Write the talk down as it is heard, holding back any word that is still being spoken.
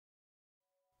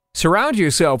Surround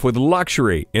yourself with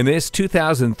luxury in this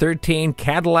 2013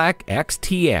 Cadillac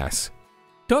XTS.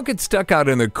 Don't get stuck out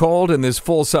in the cold in this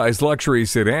full-size luxury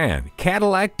sedan.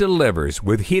 Cadillac delivers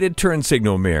with heated turn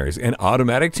signal mirrors and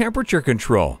automatic temperature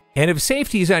control. And if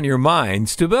safety's on your mind,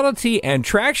 stability and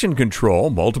traction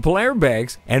control, multiple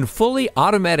airbags, and fully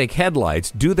automatic headlights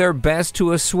do their best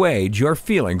to assuage your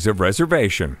feelings of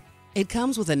reservation. It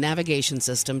comes with a navigation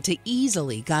system to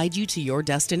easily guide you to your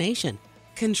destination.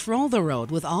 Control the road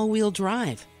with all-wheel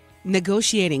drive.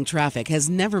 Negotiating traffic has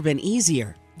never been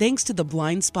easier thanks to the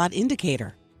blind spot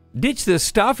indicator. Ditch the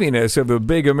stuffiness of a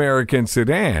big American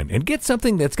sedan and get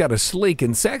something that's got a sleek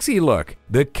and sexy look.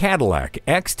 The Cadillac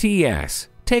XTS.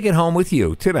 Take it home with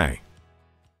you today.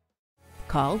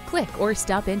 Call, click, or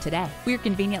stop in today. We're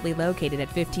conveniently located at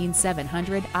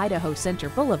 15700 Idaho Center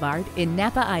Boulevard in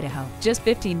Nampa, Idaho. Just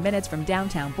 15 minutes from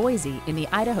downtown Boise in the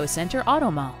Idaho Center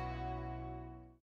Auto Mall.